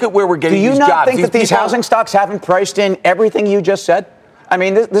unemployment, look at where we're getting these jobs. Do you not think that these housing stocks haven't priced in everything you just said? I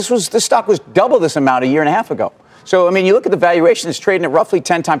mean, this stock was double this amount a year and a half ago. So, I mean, you look at the valuation, it's trading at roughly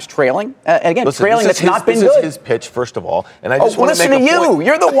 10 times trailing. Again, listen, trailing that's not been good. This is his pitch, first of all. And I just want to make a point. Listen to you.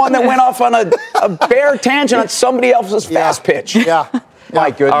 You're the one that went off on a bear tangent on somebody else's fast pitch. Yeah. My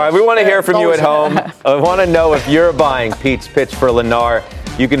goodness. All right, we want to hear from you at home. I want to know if you're buying Pete's pitch for Lennar.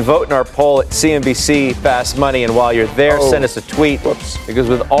 You can vote in our poll at CNBC Fast Money, and while you're there, send us a tweet. Because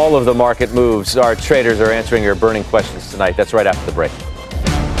with all of the market moves, our traders are answering your burning questions tonight. That's right after the break.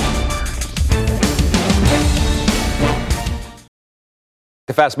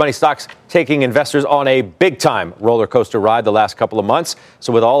 Fast Money stocks taking investors on a big-time roller coaster ride the last couple of months.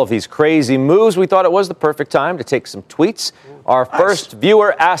 So with all of these crazy moves, we thought it was the perfect time to take some tweets. Our first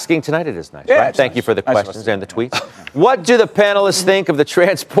viewer asking tonight, it is nice, right? Thank you for the questions and the tweets. What do the panelists think of the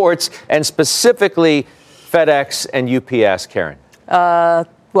transports and specifically FedEx and UPS, Karen?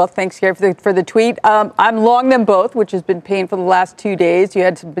 Well, thanks, Gary, for the tweet. I'm long them both, which has been painful the last 2 days. You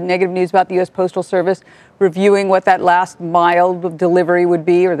had some negative news about the U.S. Postal Service reviewing what that last mile of delivery would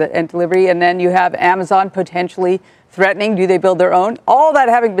be, or the end delivery. And then you have Amazon potentially threatening. Do they build their own? All that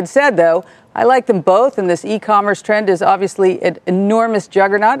having been said, though, I like them both. And this e-commerce trend is obviously an enormous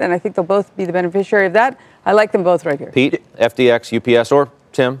juggernaut. And I think they'll both be the beneficiary of that. I like them both right here. Pete, FDX, UPS, or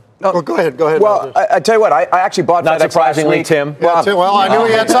Tim? Oh, go ahead. Well, I tell you what, I actually bought Not FedEx surprisingly, last week. Tim. Yeah, Tim. Well, I knew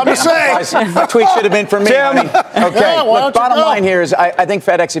he had something to say. My tweet should have been for me. Tim. Okay. Yeah, Look, bottom line here is I think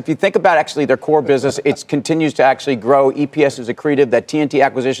FedEx, if you think about actually their core business, it continues to actually grow. EPS is accretive. That TNT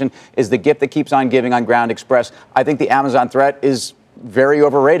acquisition is the gift that keeps on giving on Ground Express. I think the Amazon threat is very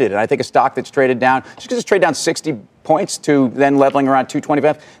overrated. And I think a stock that's traded down, just because it's traded down 60 points to then leveling around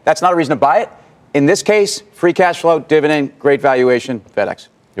 225, that's not a reason to buy it. In this case, free cash flow, dividend, great valuation, FedEx.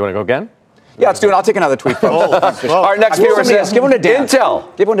 You want to go again? Yeah, let's do it. I'll take another tweet. Our next viewer says, give one to Dan.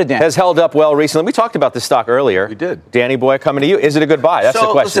 Intel Give one to Dan. has held up well recently. We talked about this stock earlier. We did. Danny boy, coming to you. Is it a good buy? That's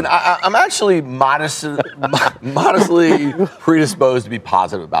the question. Listen, I'm actually modestly predisposed to be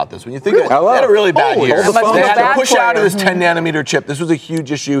positive about this. When you think they had a really bad year. They had to push out of this 10-nanometer chip. This was a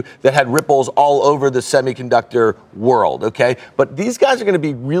huge issue that had ripples all over the semiconductor world, okay? But these guys are going to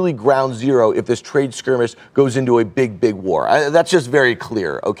be really ground zero if this trade skirmish goes into a big, big war. That's just very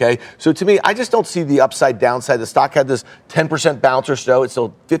clear, okay? So to me, I just don't see the upside downside. The stock had this 10% bounce or so. It's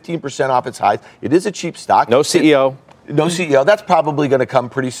still 15% off its highs. It is a cheap stock. No CEO. No CEO. That's probably going to come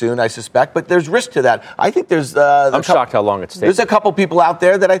pretty soon, I suspect. But there's risk to that. I think there's. I'm shocked how long it's taken. There's a couple people out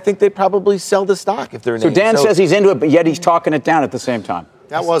there that I think they probably sell the stock if they're in. So Dan says he's into it, but yet he's talking it down at the same time.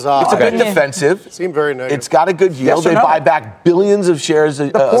 That was It's a bit defensive. It seemed very negative. It's got a good yield. They buy back billions of shares.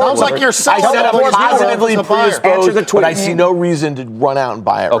 Sounds like you're selling. I said I'm positively predisposed, but I see no reason to run out and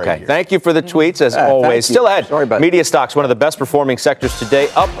buy it. Okay, right here. thank you for the tweets, as always. Still ahead, media stocks, one of the best performing sectors today,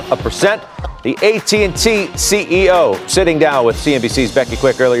 up 1%. The AT&T CEO sitting down with CNBC's Becky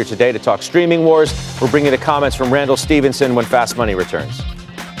Quick earlier today to talk streaming wars. We're bringing the comments from Randall Stevenson when Fast Money returns.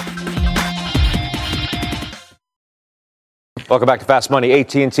 Welcome back to Fast Money.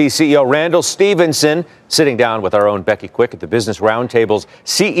 AT&T CEO Randall Stevenson sitting down with our own Becky Quick at the Business Roundtable's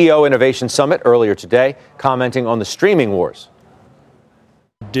CEO Innovation Summit earlier today, commenting on the streaming wars.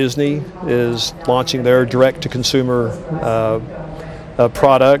 Disney is launching their direct-to-consumer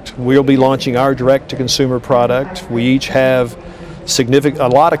product. We'll be launching our direct-to-consumer product. We each have a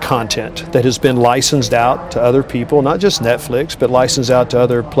lot of content that has been licensed out to other people, not just Netflix, but licensed out to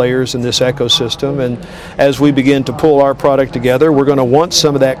other players in this ecosystem. And as we begin to pull our product together, we're going to want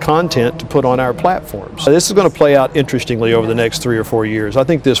some of that content to put on our platforms. This is going to play out interestingly over the next 3 or 4 years. I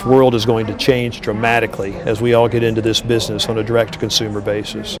think this world is going to change dramatically as we all get into this business on a direct-to-consumer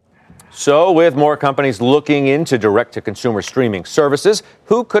basis. So, with more companies looking into direct-to-consumer streaming services,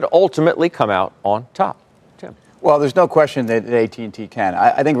 who could ultimately come out on top? Well, there's no question that AT&T can.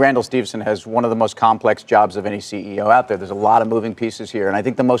 I think Randall Stevenson has one of the most complex jobs of any CEO out there. There's a lot of moving pieces here. And I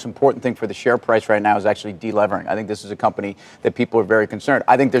think the most important thing for the share price right now is actually delevering. I think this is a company that people are very concerned.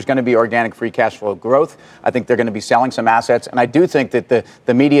 I think there's going to be organic free cash flow growth. I think they're going to be selling some assets. And I do think that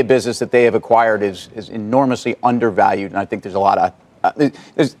the media business that they have acquired is enormously undervalued. And I think there's a lot of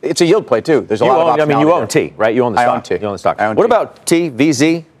it's a yield play, too. There's a lot of optionality. You own T, right? You own the stock. I own T. You own the stock. What about T,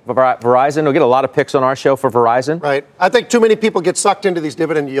 VZ? Verizon, we'll get a lot of picks on our show for Verizon. Right. I think too many people get sucked into these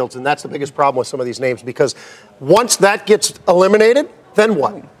dividend yields, and that's the biggest problem with some of these names, because once that gets eliminated, then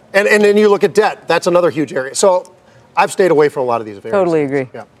what? And then you look at debt. That's another huge area. So I've stayed away from a lot of these areas. Totally agree.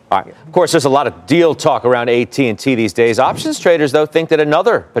 Yeah. All right. Of course, there's a lot of deal talk around AT&T these days. Options traders, though, think that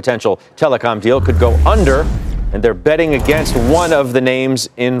another potential telecom deal could go under, and they're betting against one of the names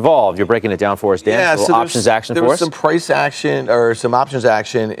involved. You're breaking it down for us, Dan. Yeah, so options action there for was us. some price action or some options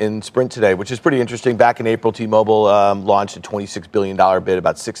action in Sprint today, which is pretty interesting. Back in April, T-Mobile launched a $26 billion bid,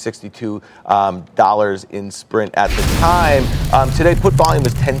 about $662 in Sprint at the time. Today, put volume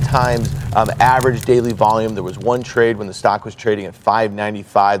was 10 times average daily volume. There was one trade when the stock was trading at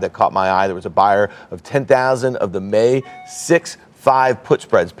 $5.95 that caught my eye. There was a buyer of 10,000 of the May 6 5 put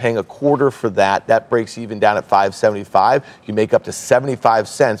spreads, paying a quarter for that. That breaks even down at $5.75. You make up to 75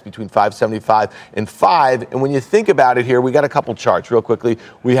 cents between $5.75 and $5. And when you think about it here, we got a couple charts real quickly.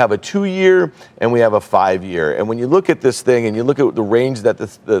 We have a 2-year and we have a 5-year. And when you look at this thing and you look at the range that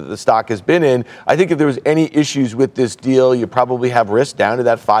the stock has been in, I think if there was any issues with this deal, you probably have risk down to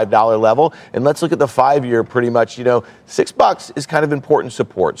that $5 level. And let's look at the 5-year pretty much, $6 is kind of important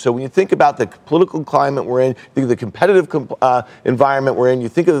support. So when you think about the political climate we're in, think of the competitive environment we're in, you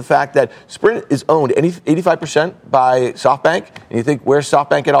think of the fact that Sprint is owned 85% by SoftBank, and you think, where's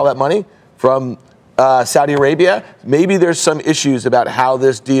SoftBank get all that money? From Saudi Arabia. Maybe there's some issues about how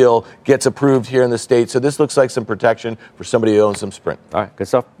this deal gets approved here in the States. So this looks like some protection for somebody who owns some Sprint. All right, good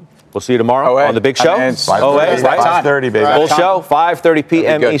stuff. We'll see you tomorrow on the big show. 5:30, baby. Full show, 5:30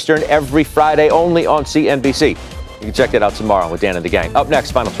 p.m. Eastern, every Friday, only on CNBC. You can check that out tomorrow with Dan and the gang. Up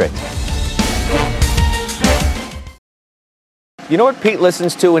next, Final Trades. You know what Pete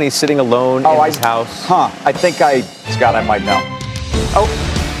listens to when he's sitting alone in his house? I think Scott, I might know.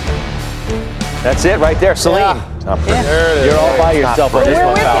 That's it right there. Celine. You're all by yourself on this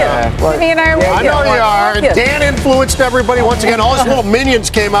one, pal. Jimmy and I are with you. I know you are. And Dan influenced everybody once again. All his little minions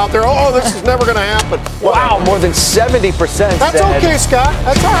came out there. Oh, this is never going to happen. Wow, more than 70%. That's okay, Scott.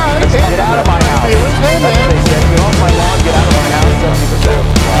 That's all right. Get out of my house. Hey, man. Get off my lawn. Get out of my house. 70%.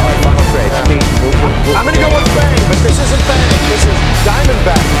 All right, Final Trades. I'm going to go with Fang, but this isn't Fang. This is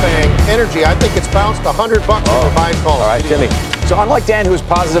Diamondback Fang Energy. I think it's bounced $100 for buying calls. All right, Jimmy. So unlike Dan, who's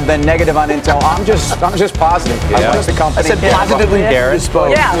positive then negative on Intel, I'm just positive. I like the company. I said positively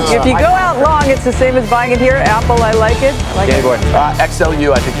disposed. Yeah, if you go out long, it's the same as buying it here. Apple, I like it.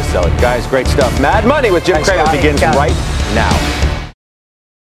 XLU, I think you sell it. Guys, great stuff. Mad Money with Jim Cramer begins right now.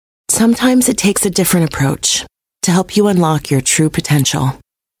 Sometimes it takes a different approach to help you unlock your true potential.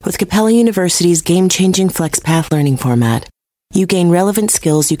 With Capella University's game-changing FlexPath learning format, you gain relevant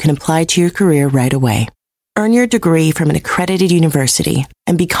skills you can apply to your career right away. Earn your degree from an accredited university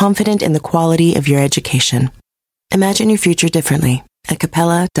and be confident in the quality of your education. Imagine your future differently at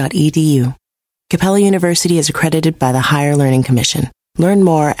capella.edu. Capella University is accredited by the Higher Learning Commission. Learn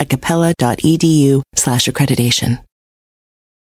more at capella.edu/accreditation.